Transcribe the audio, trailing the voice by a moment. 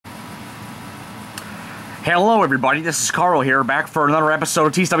Hello everybody, this is Carl here, back for another episode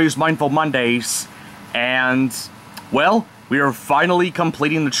of TCW's Mindful Mondays, and, well, we are finally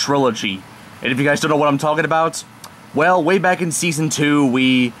completing the trilogy. And if you guys don't know what I'm talking about, well, way back in Season 2,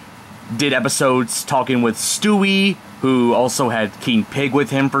 we did episodes talking with Stewie, who also had King Pig with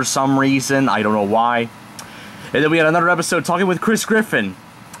him for some reason, I don't know why. And then we had another episode talking with Chris Griffin.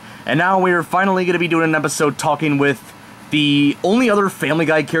 And now we're finally going to be doing an episode talking with the only other Family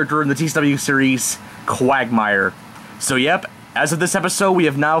Guy character in the TCW series, Quagmire. So yep, as of this episode, we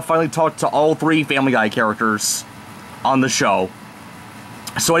have now finally talked to all three Family Guy characters on the show.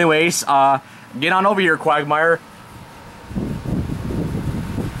 So anyways, get on over here, Quagmire.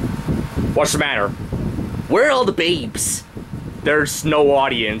 What's the matter? Where are all the babes? There's no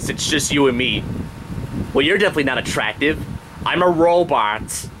audience, it's just you and me. Well, you're definitely not attractive. I'm a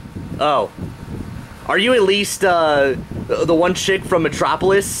robot. Oh. Are you at least, the one chick from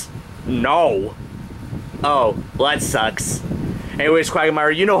Metropolis? No. Oh, well that sucks. Anyways,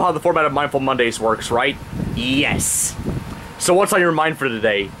 Quagmire, you know how the format of Mindful Mondays works, right? Yes. So what's on your mind for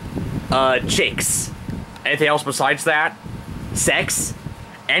today? Chicks. Anything else besides that? Sex?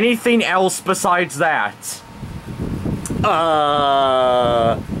 Anything else besides that?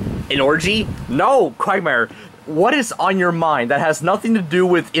 An orgy? No, Quagmire. What is on your mind that has nothing to do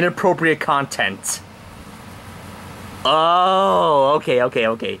with inappropriate content? Oh,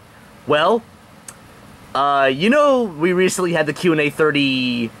 okay. Well, you know, we recently had the Q&A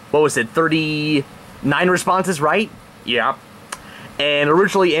 39 responses, right? Yeah. And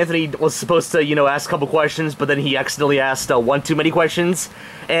originally, Anthony was supposed to, you know, ask a couple questions, but then he accidentally asked one too many questions.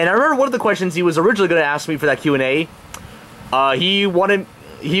 And I remember one of the questions he was originally going to ask me for that Q&A. He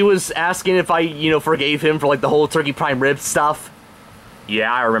was asking if I, you know, forgave him for, like, the whole turkey prime rib stuff.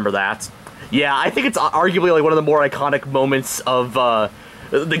 Yeah, I remember that. Yeah, I think it's arguably, like, one of the more iconic moments of,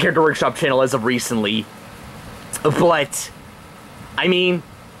 the Character Workshop channel as of recently. But, I mean,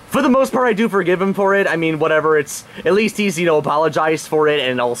 for the most part, I do forgive him for it. I mean, whatever, it's, at least he's, you know, apologized for it,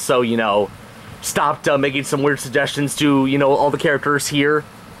 and also, you know, stopped, making some weird suggestions to, you know, all the characters here.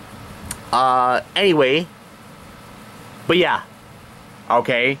 Anyway. But yeah.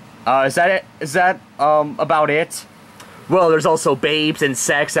 Okay. Is that it? Is that, about it? Well, there's also babes and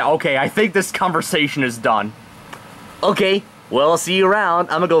sex. Okay, I think this conversation is done. Okay. Well, I'll see you around.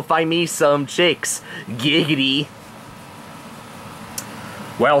 I'm gonna go find me some chicks. Giggity.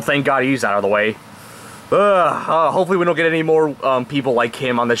 Well, thank God he's out of the way. Hopefully we don't get any more people like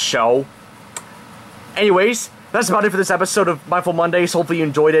him on the show. Anyways, that's about it for this episode of Mindful Mondays. Hopefully you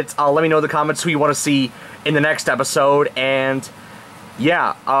enjoyed it. Let me know in the comments who you want to see in the next episode. And,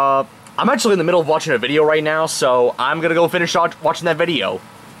 yeah, I'm actually in the middle of watching a video right now, so I'm gonna go finish watching that video.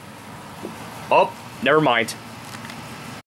 Oh, never mind.